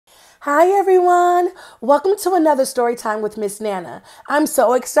Hi everyone! Welcome to another story time with Miss Nana. I'm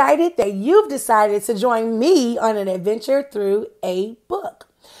so excited that you've decided to join me on an adventure through a book.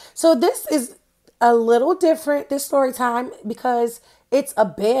 So this is a little different, this story time, because it's a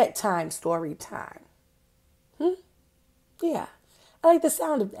bedtime story time. Yeah, I like the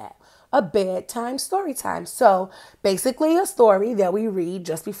sound of that. A bedtime story time. So basically a story that we read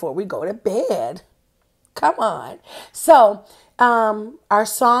just before we go to bed. Come on. So, our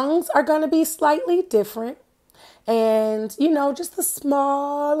songs are going to be slightly different and, just a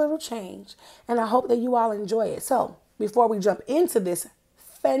small little change. And I hope that you all enjoy it. So, before we jump into this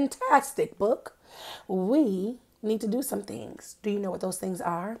fantastic book, we need to do some things. Do you know what those things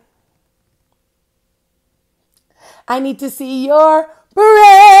are? I need to see your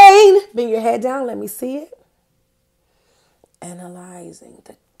brain. Bring your head down. Let me see it. Analyzing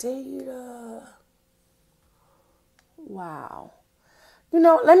the data. Wow.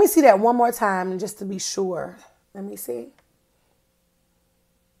 Let me see that one more time just to be sure. Let me see.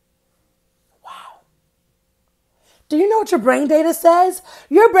 Wow. Do you know what your brain data says?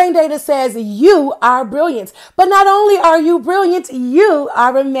 Your brain data says you are brilliant. But not only are you brilliant, you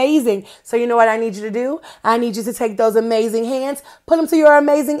are amazing. So you know what I need you to do? I need you to take those amazing hands, put them to your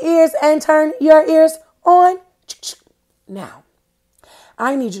amazing ears, and turn your ears on. Now,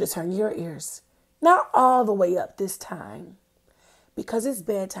 I need you to turn your ears, not all the way up this time, because it's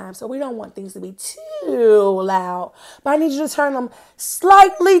bedtime, so we don't want things to be too loud. But I need you to turn them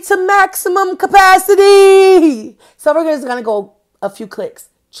slightly to maximum capacity. So we're just going to go a few clicks.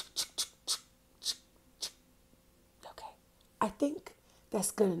 Okay, I think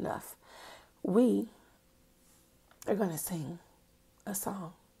that's good enough. We are going to sing a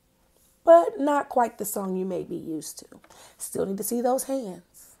song, but not quite the song you may be used to. Still need to see those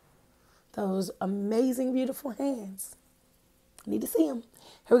hands, those amazing, beautiful hands. Need to see them.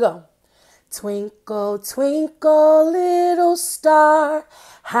 Here we go. Twinkle, twinkle, little star,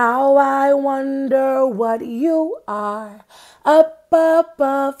 how I wonder what you are. Up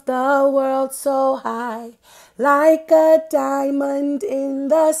above the world so high, like a diamond in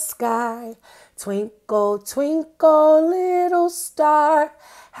the sky. Twinkle, twinkle, little star,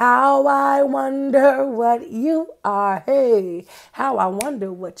 how I wonder what you are. Hey, how I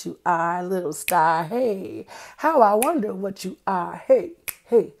wonder what you are, little star. Hey, how I wonder what you are. Hey,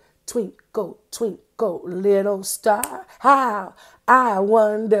 hey, twinkle, twinkle, little star, how I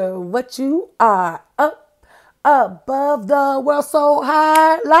wonder what you are. Up above the world so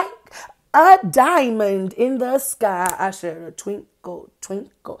high, like a diamond in the sky. I share a twinkle,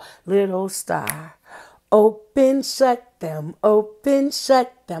 twinkle, little star. Open, shut them, open,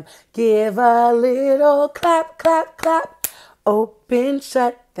 shut them. Give a little clap, clap, clap. Open,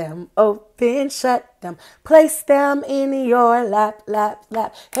 shut them, open, shut them. Place them in your lap, lap,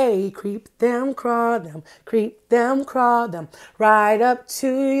 lap. Hey, creep them, crawl them, creep them, crawl them. Right up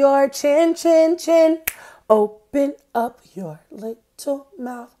to your chin, chin, chin. Open up your little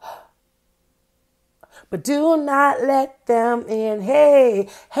mouth, but do not let them in. Hey,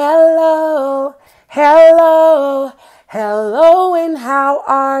 hello, hello, hello, and how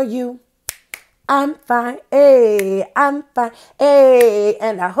are you? I'm fine, hey, I'm fine, hey,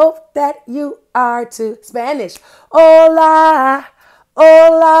 and I hope that you are too. Spanish. Hola,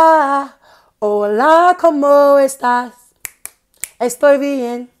 hola, hola, ¿cómo estás? Estoy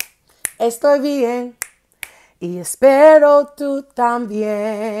bien, y espero tú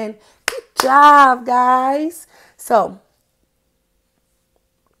también. Good job, guys. So,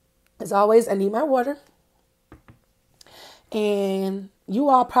 as always, I need my water. And you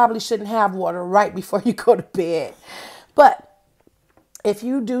all probably shouldn't have water right before you go to bed. But if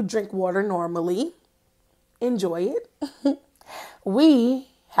you do drink water normally, enjoy it. We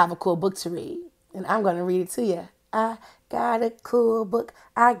have a cool book to read, and I'm going to read it to you. I got a cool book.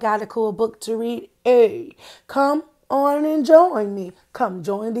 I got a cool book to read. Hey, come on and join me. Come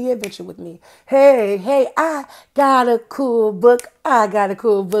join the adventure with me. Hey, hey, I got a cool book. I got a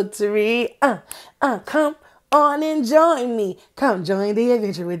cool book to read. Come on and join me. Come join the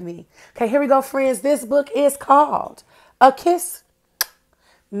adventure with me. Okay, here we go, friends. This book is called A Kiss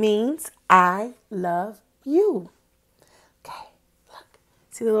Means I Love You. Okay, look.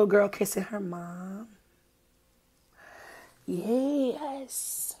 See the little girl kissing her mom?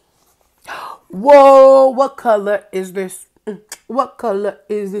 Yes. Whoa, what color is this? What color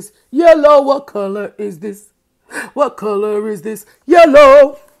is this? Yellow. What color is this? What color is this?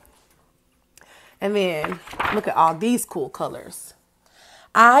 Yellow. And then look at all these cool colors.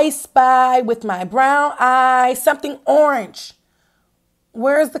 I spy with my brown eye something orange.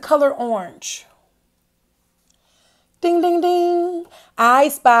 Where's the color orange? Ding, ding, ding. I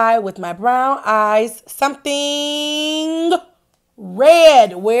spy with my brown eyes something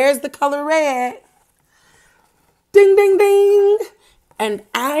red. Where's the color red? Ding, ding, ding. And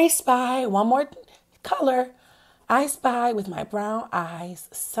I spy, one more color. I spy with my brown eyes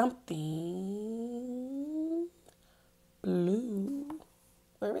something blue.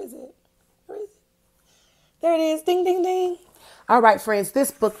 Where is it? Where is it? There it is. Ding, ding, ding. All right, friends.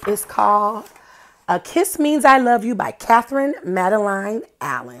 This book is called A Kiss Means I Love You by Kathryn Madeline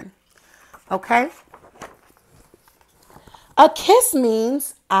Allen. Okay? A kiss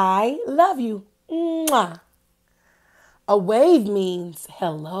means I love you. Mwah. A wave means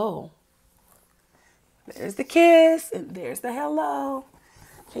hello. There's the kiss and there's the hello.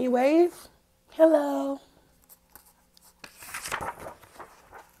 Can you wave? Hello.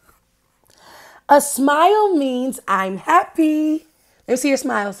 A smile means I'm happy. Let me see your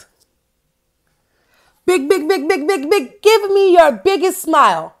smiles. Big, big, big, big, big, big. Give me your biggest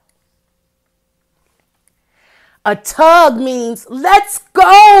smile. A tug means let's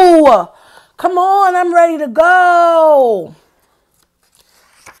go. Come on, I'm ready to go.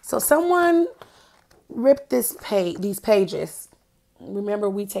 So someone ripped these pages. Remember,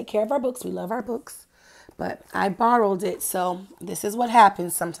 we take care of our books. We love our books. But I borrowed it, so this is what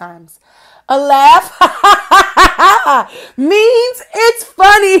happens sometimes. A laugh means it's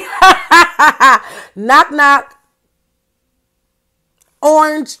funny. Knock, knock.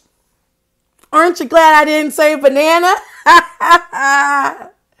 Orange. Aren't you glad I didn't say banana?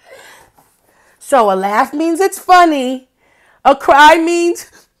 So a laugh means it's funny. A cry means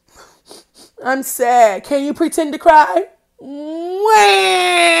I'm sad. Can you pretend to cry?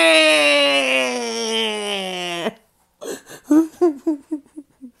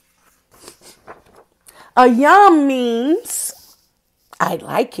 A yum means I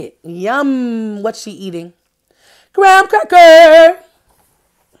like it. Yum. What's she eating? Graham cracker.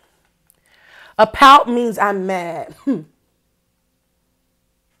 A pout means I'm mad. Can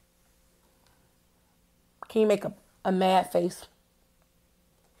you make a mad face?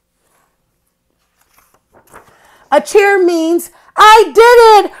 A cheer means I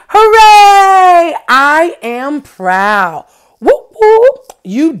did it. Hooray. I am proud. Whoop, whoop.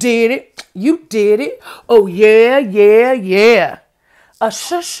 You did it. You did it. Oh, yeah, yeah, yeah. A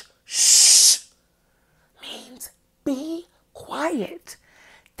shush, shh means be quiet.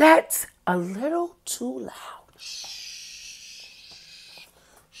 That's a little too loud. Shh.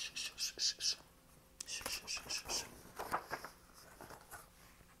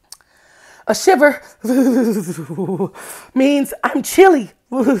 A shiver means I'm chilly.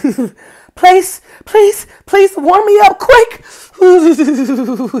 Please, please, please warm me up quick.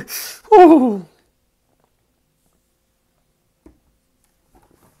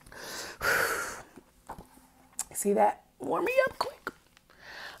 See that? Warm me up quick.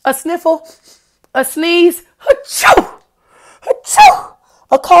 A sniffle, a sneeze, achoo, achoo.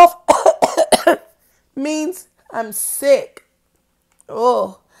 A cough means I'm sick.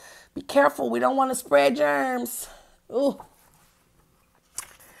 Oh. Be careful. We don't want to spread germs. Ooh.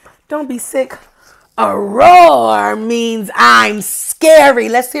 Don't be sick. A roar means I'm scary.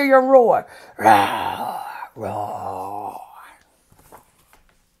 Let's hear your roar. Roar, roar.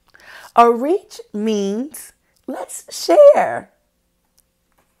 A reach means let's share.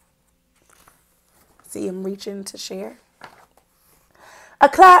 See him reaching to share. A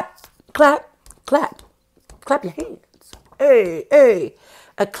clap, clap, clap. Clap your hands. Hey, hey.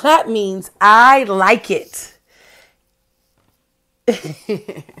 A clap means I like it.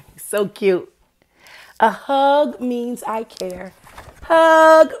 So cute. A hug means I care.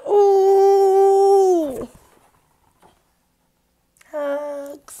 Hug. Ooh.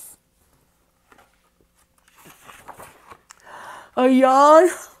 Hugs. A yawn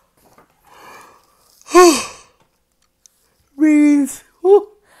means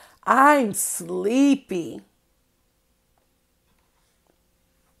I'm sleepy.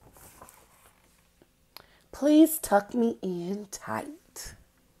 Please tuck me in tight.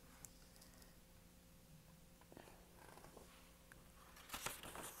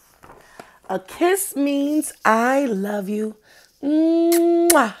 A kiss means I love you.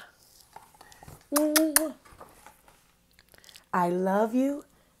 Mwah. Mwah. I love you.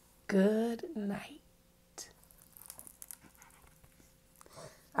 Good night.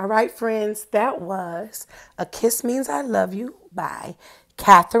 All right, friends, that was A Kiss Means I Love You by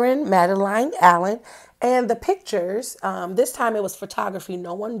Kathryn Madeline Allen. And the pictures, this time it was photography.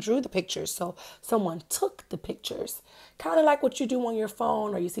 No one drew the pictures, so someone took the pictures. Kind of like what you do on your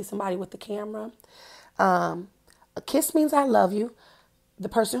phone or you see somebody with the camera. A Kiss Means I Love You. The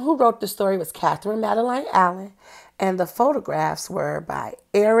person who wrote the story was Kathryn Madeline Allen. And the photographs were by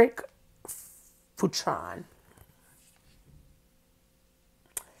Eric Futron.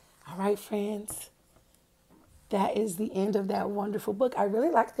 All right, friends. That is the end of that wonderful book. I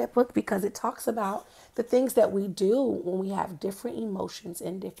really like that book because it talks about the things that we do when we have different emotions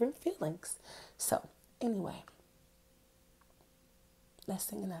and different feelings. So, anyway, let's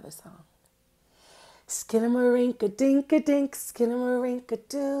sing another song. Skinamarink-a-dink-a-dink,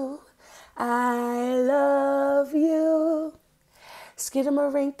 skinamarink-a-doo. I love you.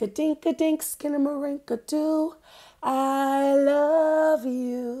 Skinamarink-a-dink-a-dink, skinamarink-a-doo. I love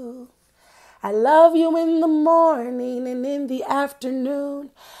you. I love you in the morning and in the afternoon.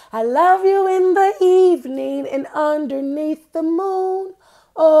 I love you in the evening and underneath the moon.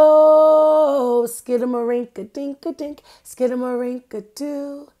 Oh, skidamarink-a-dink-a-dink,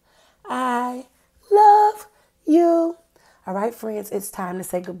 skidamarink-a-doo. I love you. All right, friends, it's time to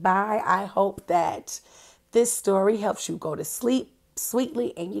say goodbye. I hope that this story helps you go to sleep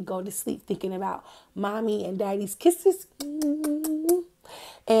sweetly and you go to sleep thinking about mommy and daddy's kisses.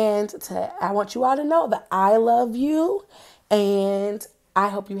 And I want you all to know that I love you and I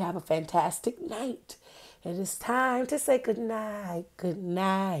hope you have a fantastic night. It is time to say good night, good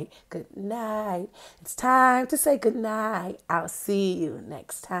night, good night. It's time to say good night. I'll see you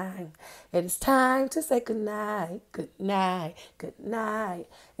next time. It is time to say good night, good night, good night.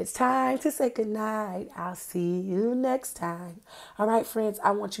 It's time to say good night. I'll see you next time. All right, friends, I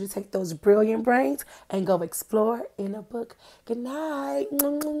want you to take those brilliant brains and go explore in a book. Good night.